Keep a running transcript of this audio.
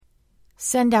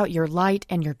Send out your light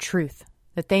and your truth,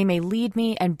 that they may lead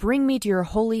me and bring me to your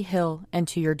holy hill and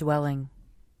to your dwelling.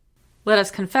 Let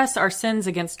us confess our sins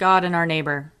against God and our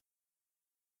neighbor.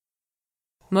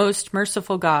 Most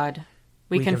merciful God,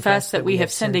 we confess that we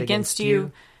have sinned against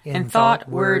you in thought,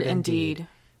 word, and deed,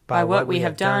 by what we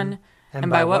have done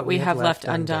and by what we have left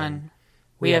undone.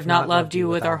 We have not loved you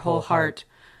with our whole heart.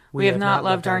 We have not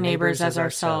loved our neighbors as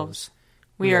ourselves.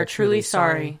 We are truly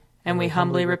sorry, and we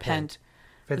humbly repent.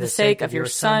 For the sake of your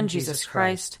Son, Jesus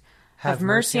Christ, have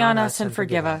mercy on us and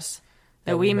forgive us,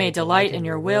 that we may delight in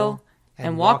your will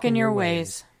and walk in your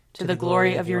ways, to the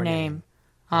glory of your name.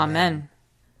 Amen.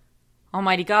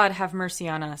 Almighty God, have mercy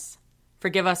on us.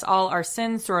 Forgive us all our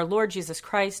sins through our Lord Jesus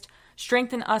Christ.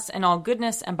 Strengthen us in all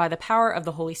goodness, and by the power of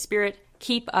the Holy Spirit,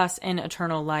 keep us in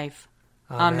eternal life.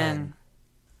 Amen.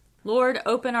 Lord,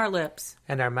 open our lips,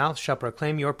 and our mouth shall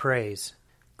proclaim your praise.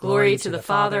 Glory to the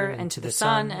Father, and to the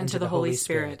Son, and to the Holy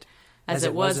Spirit, as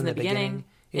it was in the beginning,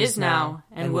 is now,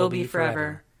 and will be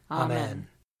forever. Amen.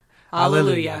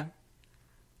 Alleluia.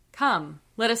 Come,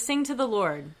 let us sing to the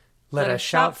Lord. Let us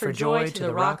shout for joy to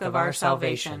the rock of our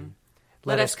salvation.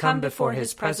 Let us come before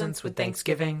his presence with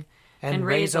thanksgiving, and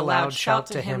raise a loud shout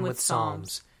to him with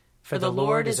psalms. For the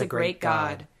Lord is a great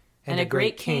God, and a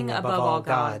great King above all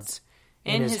gods.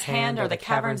 In his hand are the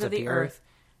caverns of the earth,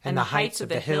 and the heights of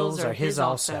the hills are his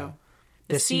also.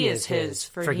 The sea is his,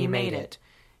 for he made it,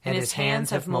 and his hands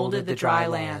have molded the dry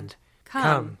land.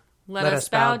 Come, let us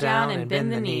bow down and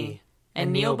bend the knee,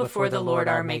 and kneel before the Lord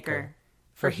our Maker.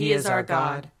 For he is our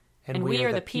God, and we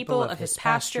are the people of his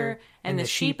pasture and the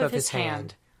sheep of his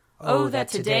hand. Oh, that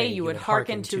today you would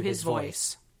hearken to his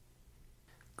voice.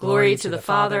 Glory to the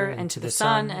Father, and to the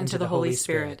Son, and to the Holy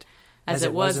Spirit, as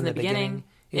it was in the beginning,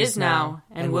 is now,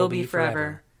 and will be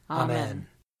forever. Amen.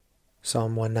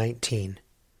 Psalm 119.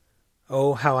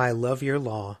 Oh, how I love your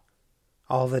law!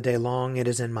 All the day long it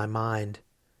is in my mind.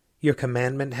 Your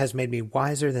commandment has made me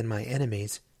wiser than my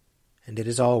enemies, and it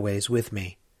is always with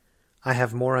me. I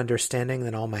have more understanding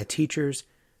than all my teachers,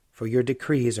 for your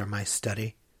decrees are my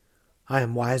study. I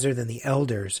am wiser than the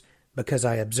elders, because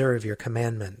I observe your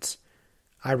commandments.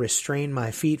 I restrain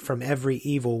my feet from every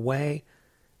evil way,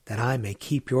 that I may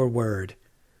keep your word.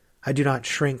 I do not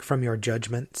shrink from your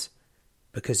judgments,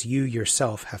 because you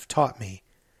yourself have taught me.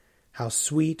 How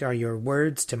sweet are your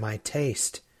words to my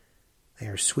taste! They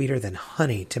are sweeter than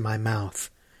honey to my mouth.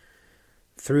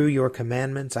 Through your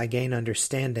commandments I gain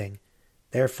understanding,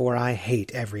 therefore I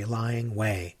hate every lying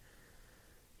way.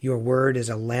 Your word is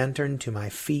a lantern to my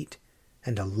feet,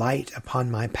 and a light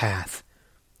upon my path.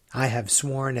 I have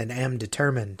sworn and am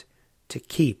determined to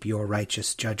keep your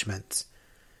righteous judgments.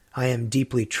 I am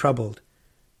deeply troubled.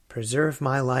 Preserve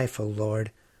my life, O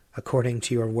Lord, according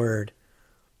to your word.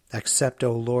 Accept,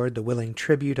 O Lord, the willing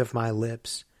tribute of my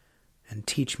lips, and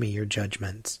teach me your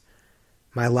judgments.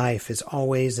 My life is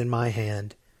always in my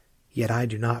hand, yet I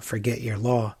do not forget your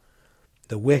law.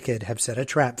 The wicked have set a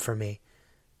trap for me,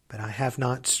 but I have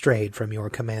not strayed from your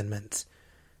commandments.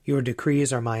 Your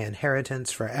decrees are my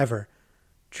inheritance forever.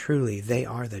 Truly, they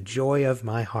are the joy of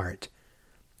my heart.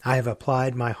 I have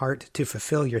applied my heart to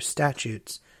fulfill your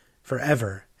statutes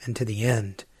forever and to the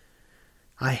end.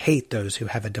 I hate those who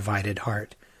have a divided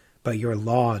heart, but your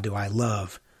law do I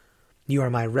love. You are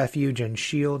my refuge and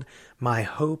shield. My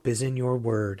hope is in your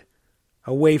word.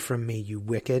 Away from me, you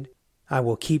wicked. I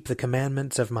will keep the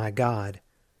commandments of my God.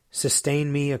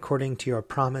 Sustain me according to your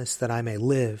promise, that I may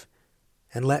live,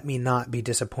 and let me not be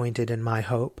disappointed in my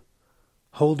hope.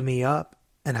 Hold me up,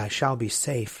 and I shall be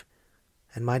safe,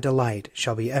 and my delight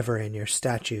shall be ever in your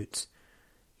statutes.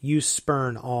 You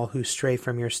spurn all who stray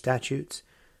from your statutes.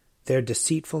 Their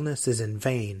deceitfulness is in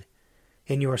vain.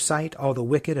 In your sight all the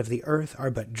wicked of the earth are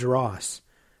but dross.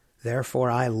 Therefore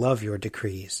I love your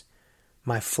decrees.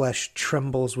 My flesh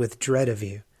trembles with dread of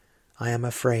you. I am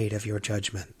afraid of your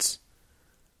judgments.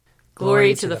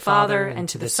 Glory to the Father, and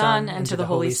to the Son, and to the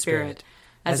Holy Spirit,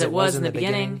 as it was in the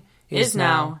beginning, is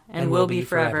now, and will be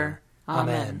forever.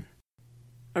 Amen.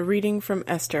 A reading from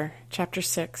Esther, chapter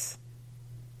 6.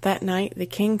 That night the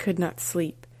king could not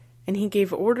sleep, and he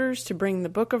gave orders to bring the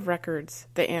book of records,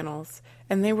 the annals,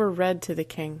 and they were read to the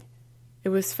king. It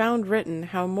was found written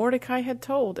how Mordecai had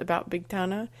told about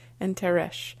Bigthana and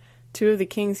Teresh, two of the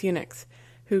king's eunuchs,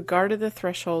 who guarded the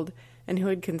threshold and who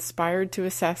had conspired to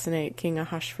assassinate King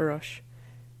Ahasuerus.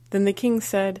 Then the king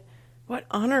said, "What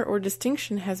honor or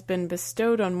distinction has been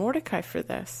bestowed on Mordecai for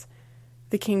this?"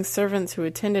 The king's servants who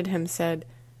attended him said,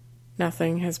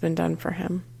 "Nothing has been done for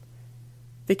him."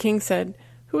 The king said,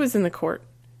 "Who is in the court?"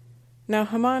 Now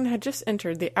Haman had just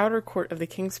entered the outer court of the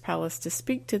king's palace to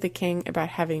speak to the king about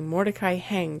having Mordecai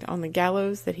hanged on the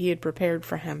gallows that he had prepared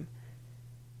for him.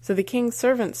 So the king's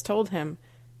servants told him,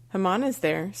 Haman is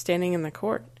there, standing in the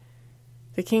court.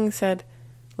 The king said,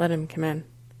 Let him come in.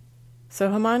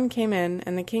 So Haman came in,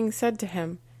 and the king said to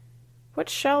him, What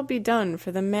shall be done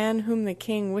for the man whom the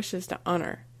king wishes to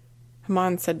honor?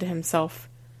 Haman said to himself,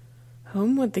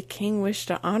 Whom would the king wish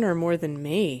to honor more than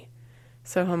me?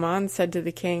 So Haman said to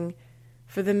the king,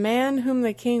 For the man whom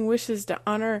the king wishes to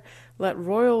honor, let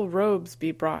royal robes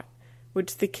be brought,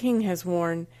 which the king has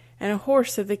worn, and a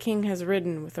horse that the king has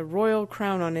ridden, with a royal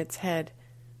crown on its head.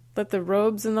 Let the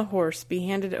robes and the horse be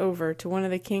handed over to one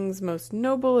of the king's most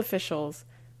noble officials.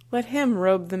 Let him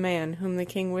robe the man whom the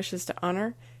king wishes to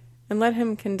honor, and let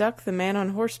him conduct the man on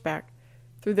horseback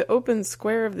through the open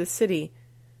square of the city,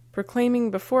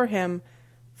 proclaiming before him,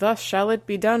 Thus shall it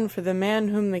be done for the man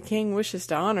whom the king wishes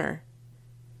to honor.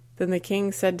 Then the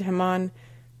king said to Haman,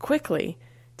 Quickly,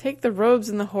 take the robes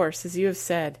and the horse, as you have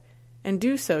said, and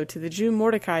do so to the Jew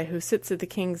Mordecai who sits at the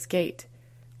king's gate.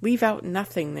 Leave out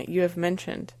nothing that you have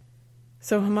mentioned.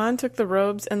 So Haman took the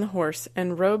robes and the horse,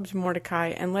 and robed Mordecai,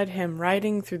 and led him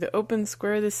riding through the open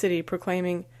square of the city,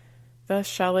 proclaiming, Thus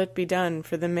shall it be done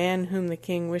for the man whom the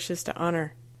king wishes to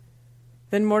honor.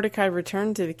 Then Mordecai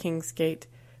returned to the king's gate,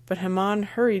 but Haman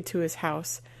hurried to his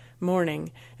house,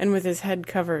 mourning, and with his head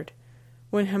covered.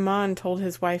 When Haman told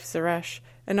his wife Zeresh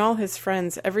and all his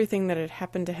friends everything that had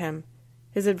happened to him,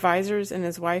 his advisers and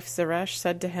his wife Zeresh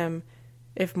said to him,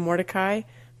 If Mordecai,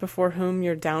 before whom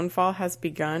your downfall has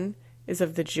begun, is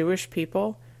of the Jewish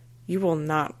people, you will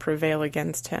not prevail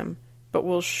against him, but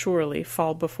will surely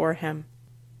fall before him.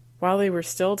 While they were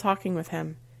still talking with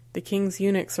him, the king's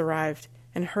eunuchs arrived,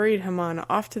 and hurried Haman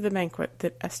off to the banquet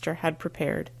that Esther had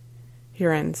prepared.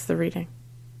 Here ends the reading.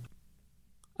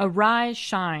 Arise,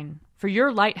 shine, for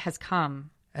your light has come,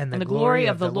 and the glory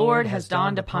of the Lord has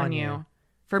dawned upon you.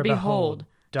 For behold,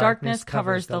 darkness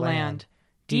covers the land,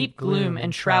 deep gloom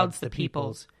enshrouds the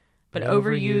peoples. But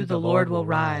over you the Lord will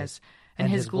rise, and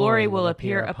his glory will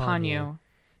appear upon you.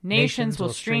 Nations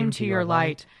will stream to your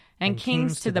light, and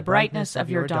kings to the brightness of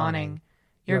your dawning.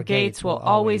 Your gates will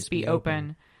always be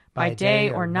open. By day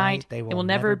or night they will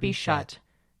never be shut.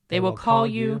 They will call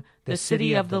you the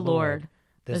city of the Lord,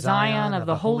 the Zion of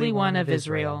the Holy One of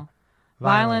Israel.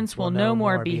 Violence will no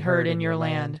more be heard in your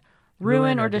land,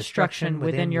 ruin or destruction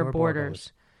within your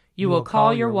borders. You will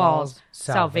call your walls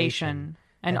salvation,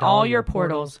 and all your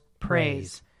portals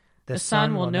praise. The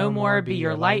sun will no more be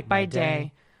your light by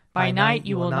day. By night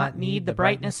you will not need the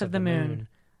brightness of the moon.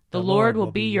 The Lord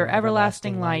will be your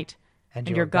everlasting light, and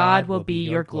your God will be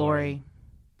your glory.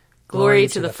 Glory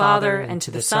to the Father, and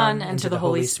to the Son, and to the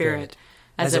Holy Spirit,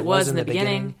 as it was in the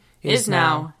beginning, is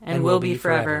now, and will be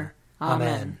forever.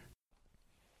 Amen.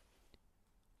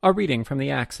 A reading from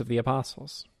the Acts of the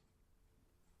Apostles.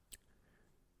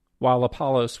 While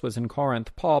Apollos was in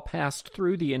Corinth, Paul passed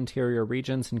through the interior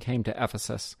regions and came to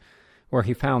Ephesus, where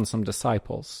he found some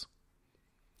disciples.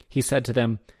 He said to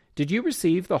them, Did you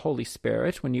receive the Holy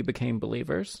Spirit when you became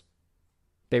believers?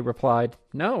 They replied,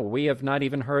 No, we have not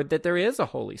even heard that there is a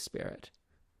Holy Spirit.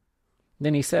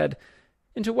 Then he said,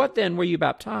 Into what then were you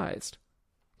baptized?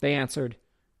 They answered,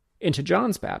 Into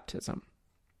John's baptism.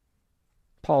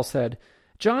 Paul said,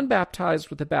 John baptized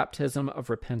with the baptism of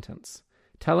repentance,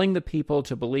 telling the people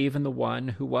to believe in the one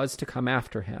who was to come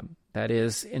after him, that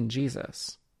is, in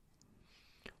Jesus.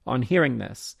 On hearing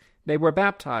this, they were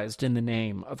baptized in the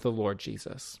name of the Lord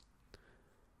Jesus.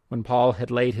 When Paul had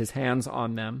laid his hands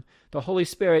on them, the Holy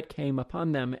Spirit came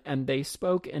upon them, and they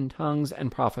spoke in tongues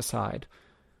and prophesied.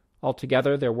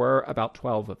 Altogether there were about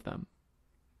 12 of them.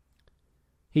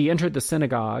 He entered the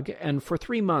synagogue, and for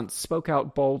 3 months spoke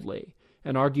out boldly,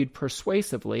 and argued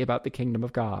persuasively about the kingdom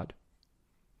of God.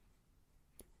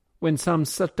 When some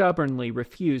stubbornly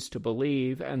refused to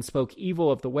believe and spoke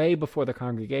evil of the way before the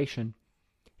congregation,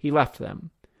 he left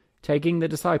them, taking the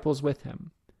disciples with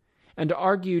him, and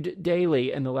argued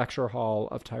daily in the lecture hall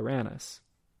of Tyrannus.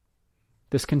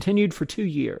 This continued for 2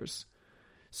 years,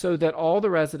 so that all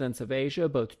the residents of Asia,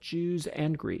 both Jews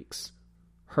and Greeks,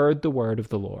 heard the word of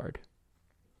the Lord.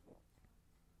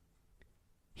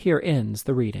 Here ends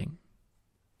the reading.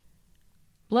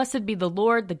 Blessed be the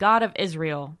Lord, the God of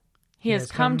Israel. He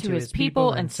has come to his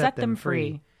people and set them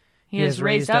free. He has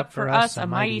raised up for us a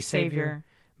mighty Savior,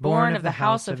 born of the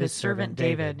house of his servant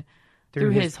David.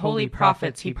 Through his holy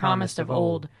prophets he promised of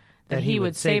old that he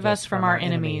would save us from our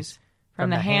enemies, from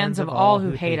the hands of all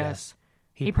who hate us.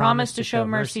 He promised to show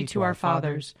mercy to our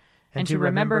fathers, and to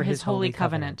remember his holy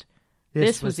covenant.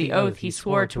 This was the oath he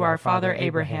swore to our father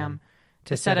Abraham,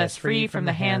 to set us free from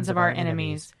the hands of our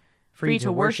enemies, free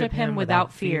to worship him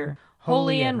without fear,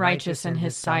 holy and righteous in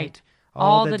his sight,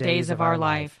 all the days of our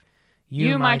life.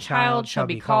 You, my child, shall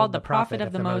be called the prophet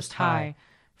of the Most High,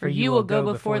 For you will go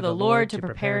before the Lord to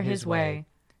prepare his way,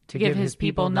 to give his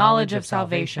people knowledge of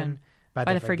salvation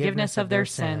by the forgiveness of their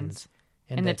sins.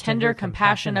 In the tender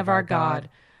compassion of our God,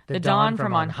 the dawn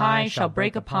from on high shall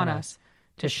break upon us,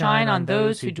 to shine on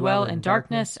those who dwell in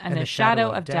darkness and the shadow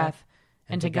of death,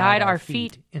 and to guide our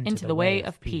feet into the way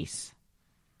of peace.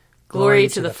 Glory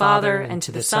to the Father, and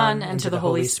to the Son, and to the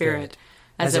Holy Spirit,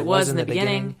 as it was in the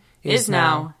beginning, is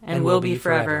now, and will be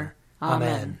forever.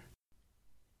 Amen.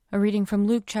 A reading from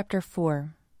Luke chapter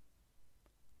 4.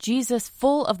 Jesus,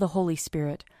 full of the Holy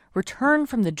Spirit, returned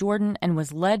from the Jordan and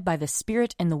was led by the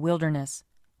Spirit in the wilderness,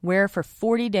 where for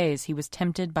 40 days he was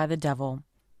tempted by the devil.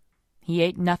 He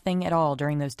ate nothing at all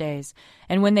during those days,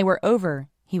 and when they were over,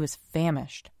 he was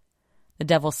famished. The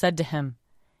devil said to him,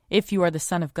 "If you are the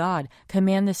Son of God,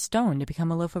 command this stone to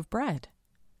become a loaf of bread."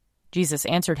 Jesus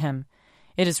answered him,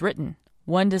 "It is written,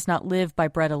 'One does not live by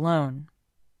bread alone.'"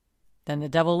 Then the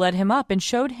devil led him up and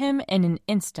showed him in an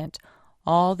instant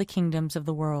all the kingdoms of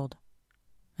the world.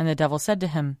 And the devil said to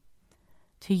him,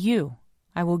 "To you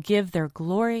I will give their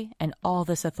glory and all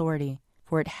this authority,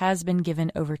 for it has been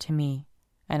given over to me,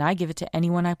 and I give it to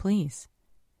anyone I please.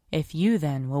 If you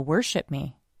then will worship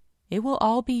me, it will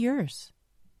all be yours."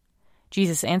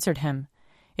 Jesus answered him,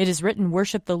 "It is written,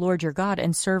 'Worship the Lord your God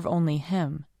and serve only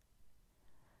him.'"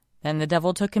 Then the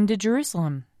devil took him to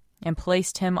Jerusalem and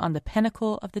placed him on the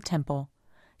pinnacle of the temple,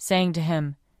 saying to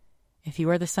him, "If you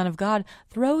are the Son of God,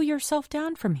 throw yourself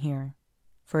down from here.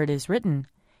 For it is written,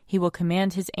 'He will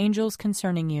command his angels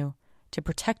concerning you, to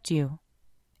protect you,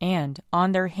 and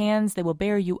on their hands they will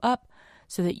bear you up,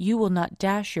 so that you will not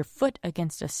dash your foot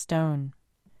against a stone.'"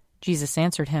 Jesus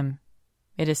answered him,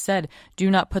 "It is said,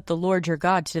 'Do not put the Lord your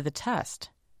God to the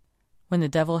test.'" When the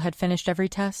devil had finished every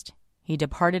test, he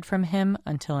departed from him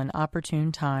until an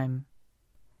opportune time.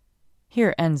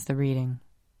 Here ends the reading.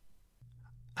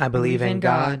 I believe in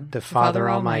God, the Father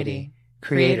Almighty,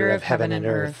 creator of heaven and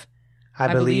earth.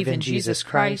 I believe in Jesus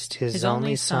Christ, his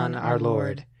only Son, our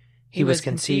Lord. He was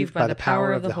conceived by the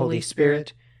power of the Holy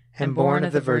Spirit and born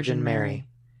of the Virgin Mary.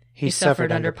 He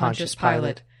suffered under Pontius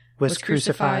Pilate, was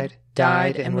crucified,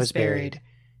 died, and was buried.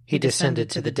 He descended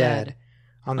to the dead.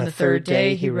 On the third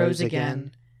day he rose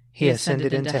again. He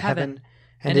ascended into heaven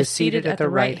and is seated at the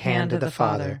right hand of the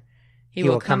Father. He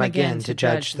will come again to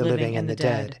judge the living and the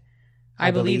dead.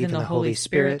 I believe in the Holy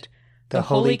Spirit, the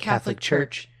Holy Catholic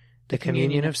Church, the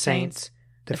communion of saints,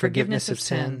 the forgiveness of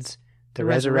sins, the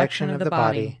resurrection of the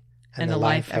body, and the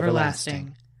life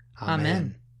everlasting.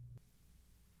 Amen.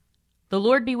 The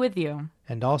Lord be with you.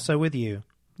 And also with you.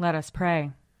 Let us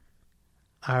pray.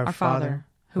 Our Father,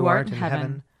 who art in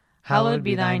heaven, hallowed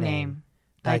be thy name.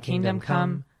 Thy kingdom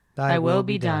come, thy will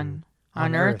be done,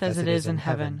 on earth as it is in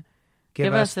heaven.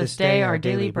 Give us this day our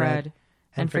daily bread,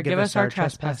 and forgive us our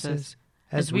trespasses,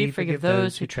 as we forgive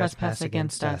those who trespass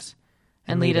against us.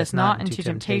 And lead us not into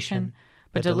temptation,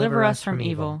 but deliver us from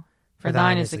evil. For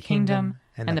thine is the kingdom,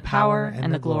 and the power,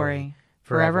 and the glory,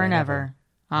 forever and ever.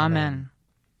 Amen.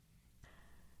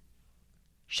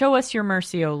 Show us your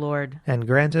mercy, O Lord. And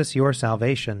grant us your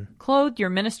salvation. Clothe your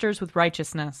ministers with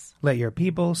righteousness. Let your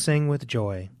people sing with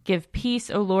joy. Give peace,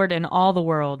 O Lord, in all the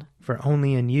world. For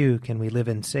only in you can we live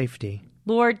in safety.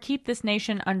 Lord, keep this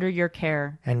nation under your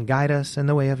care. And guide us in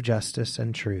the way of justice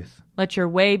and truth. Let your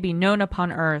way be known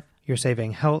upon earth. Your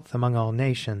saving health among all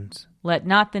nations. Let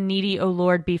not the needy, O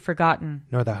Lord, be forgotten.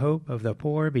 Nor the hope of the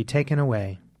poor be taken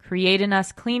away. Create in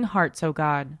us clean hearts, O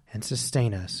God. And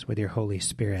sustain us with your Holy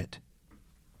Spirit.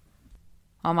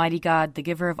 Almighty God, the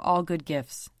giver of all good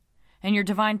gifts, in your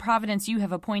divine providence you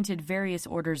have appointed various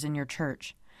orders in your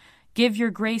church. Give your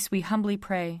grace, we humbly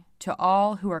pray, to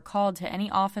all who are called to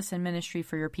any office and ministry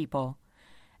for your people,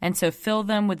 and so fill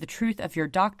them with the truth of your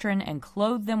doctrine and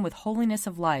clothe them with holiness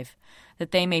of life, that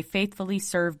they may faithfully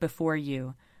serve before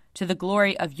you, to the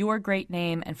glory of your great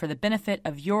name and for the benefit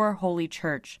of your holy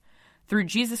church. Through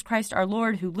Jesus Christ our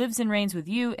Lord, who lives and reigns with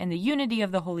you in the unity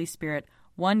of the Holy Spirit,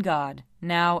 one God,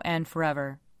 now and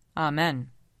forever. Amen.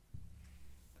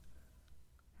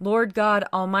 Lord God,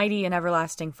 almighty and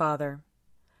everlasting Father,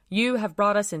 you have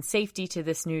brought us in safety to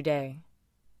this new day.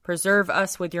 Preserve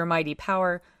us with your mighty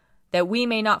power, that we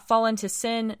may not fall into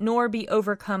sin nor be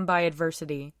overcome by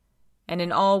adversity. And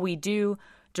in all we do,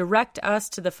 direct us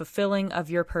to the fulfilling of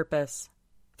your purpose.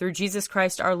 Through Jesus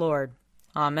Christ our Lord.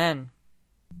 Amen.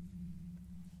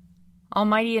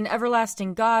 Almighty and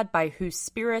everlasting God, by whose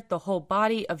Spirit the whole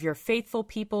body of your faithful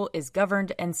people is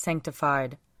governed and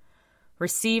sanctified,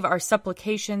 receive our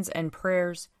supplications and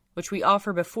prayers, which we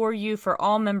offer before you for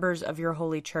all members of your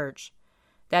holy church,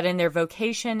 that in their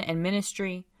vocation and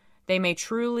ministry they may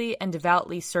truly and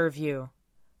devoutly serve you.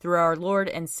 Through our Lord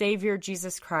and Savior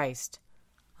Jesus Christ.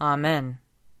 Amen.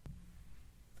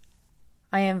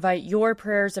 I invite your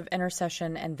prayers of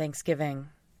intercession and thanksgiving.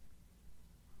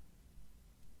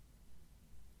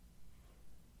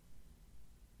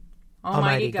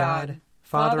 Almighty God,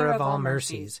 Father of all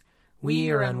mercies, we,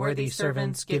 your unworthy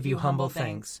servants, give you humble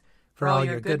thanks for all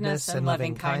your goodness and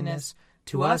loving kindness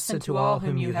to us and to all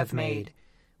whom you have made.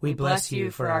 We bless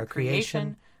you for our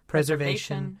creation,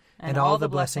 preservation, and all the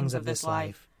blessings of this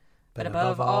life, but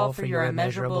above all for your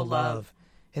immeasurable love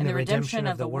in the redemption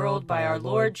of the world by our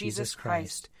Lord Jesus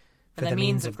Christ, for the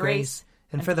means of grace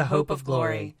and for the hope of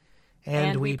glory.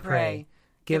 And we pray,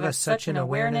 give us such an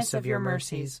awareness of your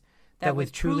mercies that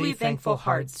with truly thankful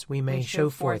hearts we may show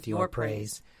forth your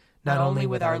praise, not only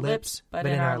with our lips but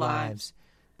in our lives,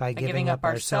 by giving up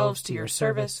ourselves to your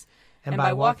service, and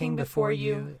by walking before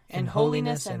you in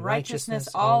holiness and righteousness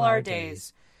all our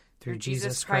days, through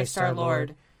Jesus Christ our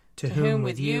Lord, to whom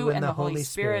with you and the Holy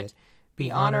Spirit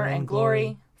be honor and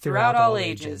glory throughout all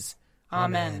ages.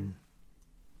 Amen.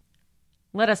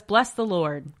 Let us bless the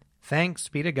Lord. Thanks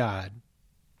be to God.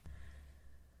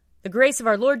 The grace of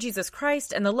our Lord Jesus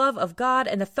Christ and the love of God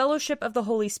and the fellowship of the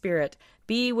Holy Spirit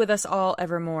be with us all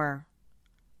evermore.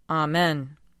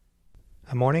 Amen.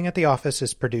 A Morning at the Office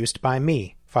is produced by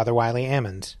me, Father Wiley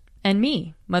Ammons. And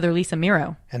me, Mother Lisa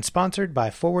Meirow. And sponsored by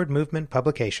Forward Movement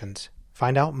Publications.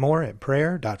 Find out more at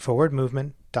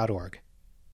prayer.forwardmovement.org.